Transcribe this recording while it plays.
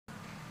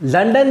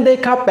London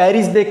देखा,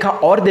 Paris देखा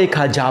और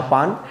देखा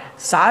जापान,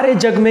 सारे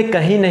जग में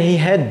कहीं नहीं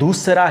है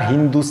दूसरा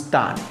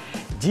हिंदुस्तान।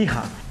 जी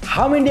हाँ,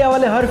 हम इंडिया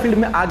वाले हर फील्ड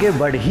में आगे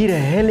बढ़ ही रहे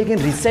हैं, लेकिन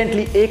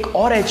रिसेंटली एक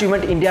और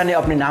अचीवमेंट इंडिया ने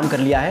अपने नाम कर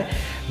लिया है।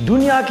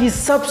 दुनिया की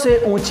सबसे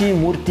ऊंची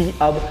मूर्ति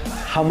अब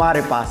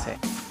हमारे पास है।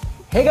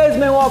 हे गाइस,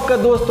 मैं हूं आपका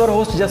दोस्त और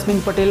होस्ट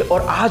जस्मीन पटेल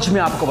और आज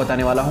मैं आपको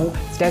बताने वाला हूं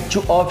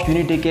स्टैच्यू ऑफ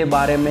यूनिटी के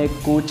बारे में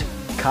कुछ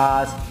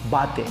खास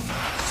बातें।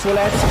 So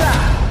let's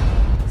start.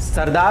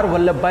 Sardar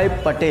Vallabh भाई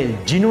पटेल,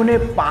 जिन्होंने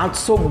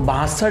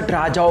 562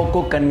 राजाओं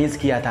को कन्विंस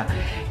किया था।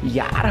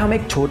 यार, हम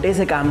एक छोटे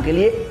से काम के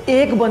लिए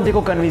एक बंदे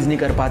को कन्विंस नहीं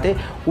कर पाते,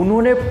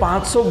 उन्होंने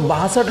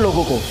 562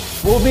 लोगों को,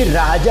 वो भी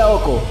राजाओं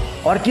को,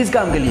 और किस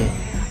काम के लिए?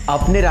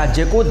 अपने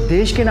राज्य को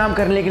देश के नाम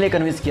करने के लिए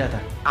कन्विंस किया था।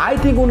 आई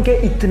थिंक उनके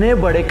इतने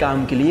बड़े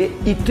काम के लिए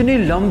इतनी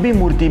लंबी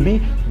मूर्ति भी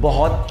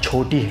बहुत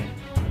छोटी है।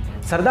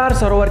 सरदार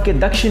सरोवर के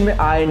दक्षिण में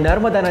आए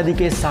नर्मदा नदी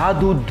के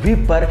साधु द्वीप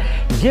पर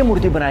यह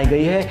मूर्ति बनाई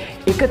गई है।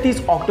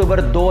 31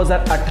 अक्टूबर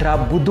 2018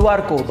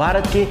 बुधवार को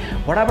भारत के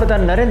वड़ा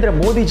प्रधान नरेंद्र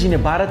मोदी जी ने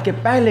भारत के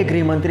पहले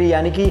गृह मंत्री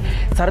यानी कि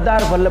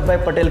सरदार वल्लभ भाई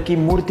पटेल की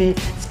मूर्ति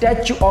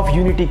स्टैच्यू ऑफ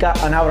यूनिटी का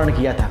अनावरण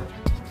किया था।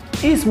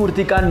 इस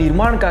मूर्ति का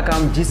निर्माण का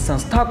काम जिस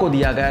संस्था को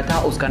दिया गया था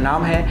उसका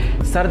नाम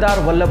है सरदार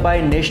वल्लभ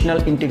भाई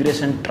नेशनल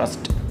इंटीग्रेशन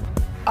ट्रस्ट।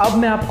 अब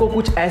मैं आपको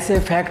कुछ ऐसे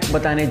फैक्ट्स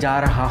बताने जा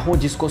रहा हूं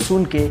जिसको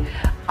सुन के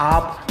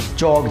आप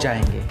चौंक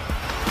जाएंगे।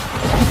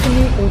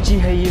 कितनी ऊंची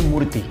है ये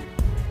मूर्ति?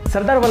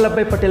 सरदार वल्लभ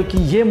भाई पटेल की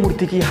ये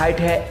मूर्ति की हाइट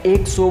है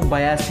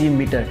 182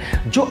 मीटर,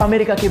 जो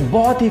अमेरिका के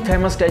बहुत ही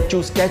फेमस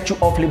स्टैच्यू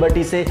ऑफ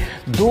लिबर्टी से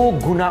 2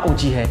 गुना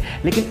ऊंची है।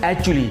 लेकिन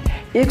एक्चुअली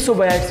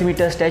 182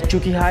 मीटर स्टैच्यू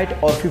की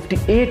हाइट और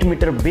 58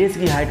 मीटर बेस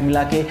की हाइट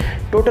मिला के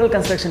टोटल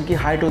कंस्ट्रक्शन की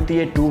हाइट होती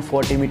है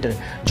 240 मीटर,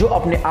 जो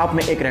अपने आप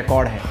में एक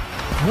रिकॉर्ड है।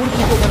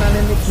 मूर्ति को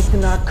बनाने में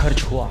कितना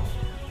खर्च हुआ?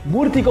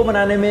 मूर्ति को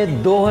बनाने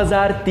में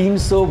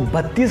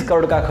 2332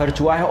 करोड़ का खर्च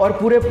हुआ है और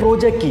पूरे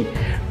प्रोजेक्ट की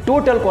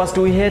टोटल कॉस्ट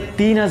हुई है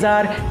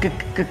 3000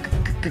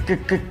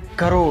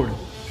 करोड़।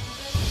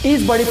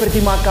 इस बड़ी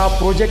प्रतिमा का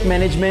प्रोजेक्ट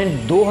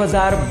मैनेजमेंट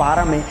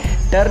 2012 में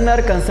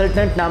टर्नर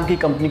कंसल्टेंट नाम की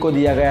कंपनी को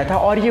दिया गया था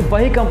और ये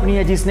वही कंपनी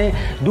है जिसने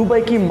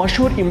दुबई की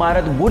मशहूर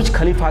इमारत बुर्ज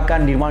खलीफा का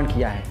निर्माण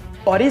किया है।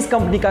 और इस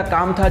कंपनी का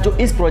काम था जो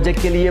इस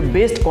प्रोजेक्ट के लिए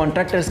बेस्ट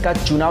कॉन्ट्रैक्टर्स का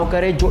चुनाव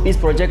करे, जो इस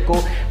प्रोजेक्ट को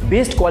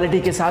बेस्ट क्वालिटी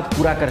के साथ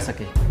पूरा कर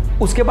सके।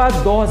 उसके बाद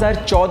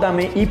 2014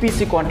 में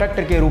ईपीसी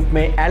कॉन्ट्रैक्टर के रूप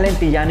में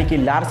एलएनटी यानी कि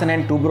लार्सन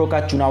एंड टूब्रो का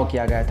चुनाव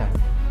किया गया था।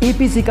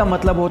 ईपीसी का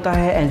मतलब होता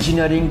है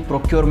engineering,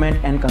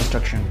 procurement and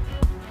construction.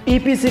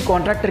 EPC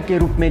contractor के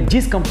रूप में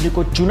जिस कंपनी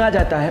को चुना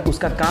जाता है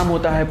उसका काम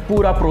होता है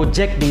पूरा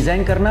प्रोजेक्ट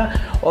डिजाइन करना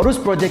और उस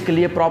प्रोजेक्ट के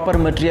लिए प्रॉपर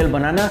मटेरियल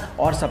बनाना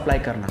और सप्लाई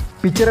करना।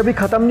 पिक्चर अभी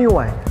खत्म नहीं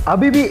हुआ है,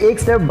 अभी भी एक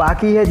स्टेप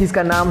बाकी है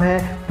जिसका नाम है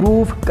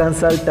प्रूफ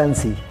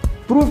कंसल्टेंसी।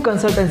 प्रूफ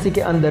कंसल्टेंसी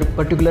के अंदर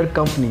पर्टिकुलर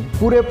कंपनी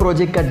पूरे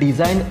प्रोजेक्ट का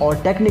डिजाइन और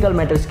टेक्निकल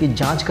मैटर्स की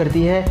जांच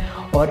करती है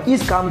और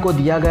इस काम को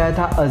दिया गया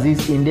था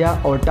अजीज इंडिया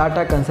और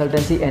टाटा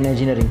कंसल्टेंसी एंड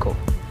इंजीनियरिंग को।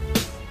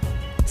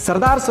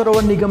 सरदार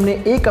सरोवर निगम ने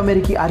एक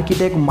अमेरिकी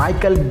आर्किटेक्ट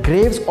माइकल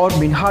ग्रेव्स और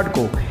मिनहार्ड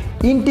को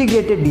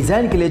इंटीग्रेटेड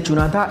डिजाइन के लिए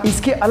चुना था।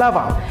 इसके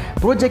अलावा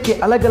प्रोजेक्ट के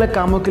अलग अलग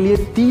कामों के लिए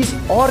 30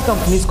 और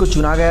कंपनीज को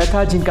चुना गया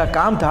था जिनका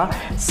काम था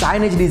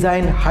signage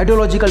design,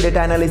 hydrological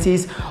data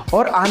analysis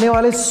और आने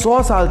वाले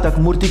 100 साल तक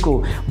मूर्ति को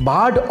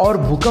बाढ़ और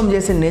भूकंप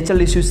जैसे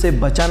नेचुरल इश्यूज से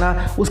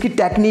बचाना, उसकी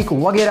टेक्निक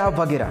वगैरह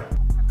वगैरह।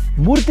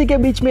 मूर्ति के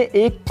बीच में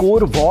एक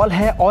कोर वॉल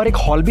है और एक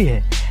हॉल भी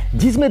है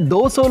जिसमें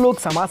 200 लोग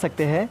समा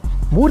सकते हैं।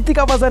 मूर्ति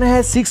का वजन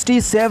है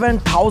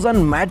 67,000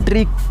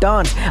 मैट्रिक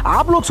टन।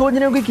 आप लोग सोच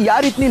रहे होंगे कि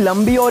यार इतनी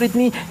लंबी और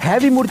इतनी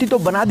हैवी मूर्ति तो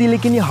बना दी,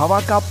 लेकिन ये हवा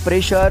का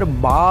प्रेशर,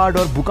 बाढ़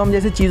और भूकंप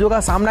जैसी चीज़ों का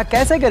सामना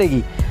कैसे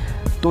करेगी?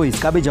 तो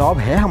इसका भी जवाब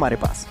है हमारे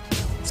पास।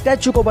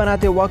 स्टैच्यू को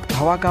बनाते वक्त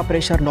हवा का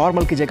प्रेशर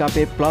नॉर्मल की जगह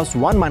पे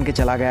 +1 मान के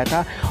चला गया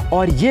था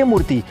और ये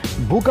मूर्ति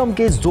भूकंप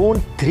के जोन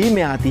 3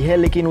 में आती है,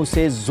 लेकिन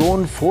उसे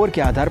जोन 4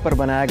 के आधार पर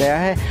बनाया गया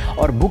है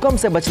और भूकंप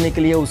से बचने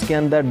के लिए उसके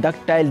अंदर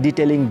डक्टाइल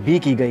डिटेलिंग भी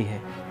की गई है।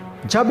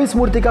 जब इस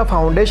मूर्ति का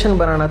फाउंडेशन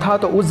बनाना था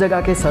तो उस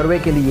जगह के सर्वे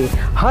के लिए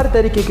हर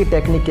तरीके की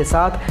टेक्निक के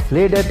साथ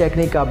लेडर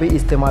टेक्निक का भी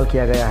इस्तेमाल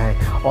किया गया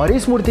है और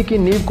इस मूर्ति की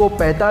नींव को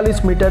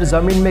 45 मीटर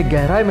जमीन में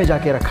गहराई में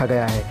जाके रखा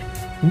गया है।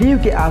 नींव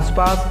के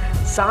आसपास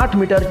 60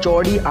 मीटर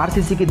चौड़ी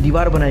आरसीसी की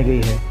दीवार बनाई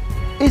गई है।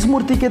 इस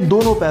मूर्ति के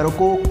दोनों पैरों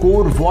को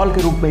कोर वॉल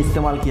के रूप में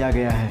इस्तेमाल किया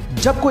गया है।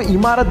 जब कोई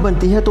इमारत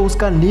बनती है तो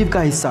उसका नींव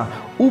का हिस्सा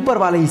ऊपर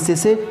वाले हिस्से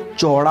से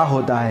चौड़ा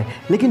होता है,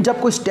 लेकिन जब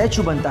कोई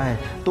स्टैच्यू बनता है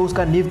तो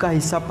उसका नींव का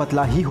हिस्सा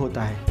पतला ही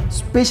होता है।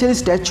 स्पेशली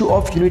स्टैच्यू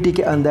ऑफ यूनिटी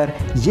के अंदर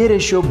ये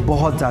रेशियो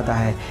बहुत ज़्यादा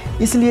है,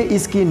 इसलिए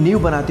इसकी नींव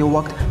बनाते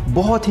वक्त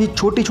बहुत ही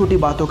छोटी छोटी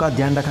बातों का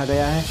ध्यान रखा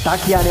गया है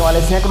ताकि आने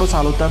वाले सैकड़ों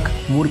सालों तक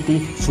मूर्ति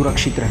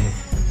सुरक्षित रहे।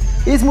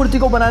 इस मूर्ति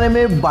को बनाने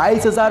में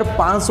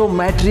 22,500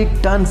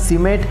 matric ton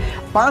cement,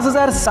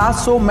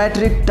 5,700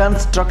 matric ton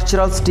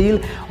structural steel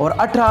और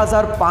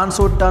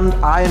 18,500 टन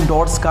आयरन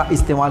रॉड्स का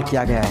इस्तेमाल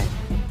किया गया है।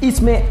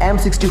 इसमें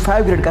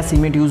M65 ग्रेड का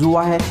सीमेंट यूज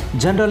हुआ है।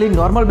 जनरली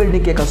नॉर्मल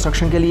बिल्डिंग के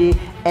कंस्ट्रक्शन के लिए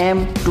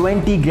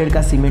M20 ग्रेड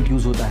का सीमेंट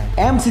यूज होता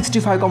है।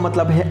 M65 का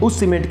मतलब है उस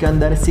सीमेंट के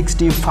अंदर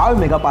 65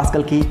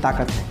 मेगापास्कल की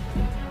ताकत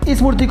है।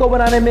 इस मूर्ति को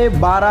बनाने में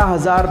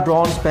 12,000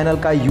 ब्रॉन्ज पैनल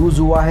का यूज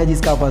हुआ है,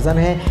 जिसका वजन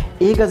है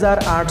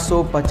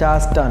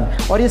 1,850 टन,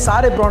 और ये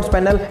सारे ब्रॉन्ज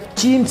पैनल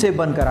चीन से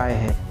बनकर आए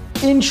हैं।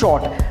 In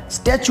short,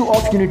 statue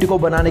of unity को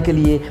बनाने के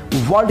लिए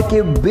वर्ल्ड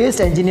के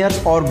बेस्ट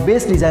इंजीनियर्स और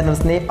बेस्ट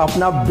डिजाइनर्स ने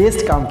अपना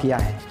बेस्ट काम किया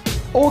है।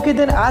 ओके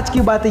देन, आज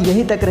की बातें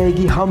यहीं तक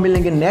रहेगी। हम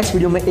मिलेंगे नेक्स्ट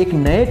वीडियो में एक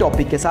नए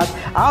टॉपिक के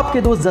साथ।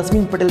 आपके दोस्त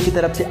जस्मीन पटेल की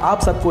तरफ से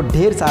आप सबको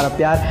ढेर सारा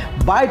प्यार।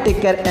 Bye,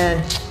 take care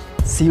and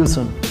C you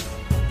soon.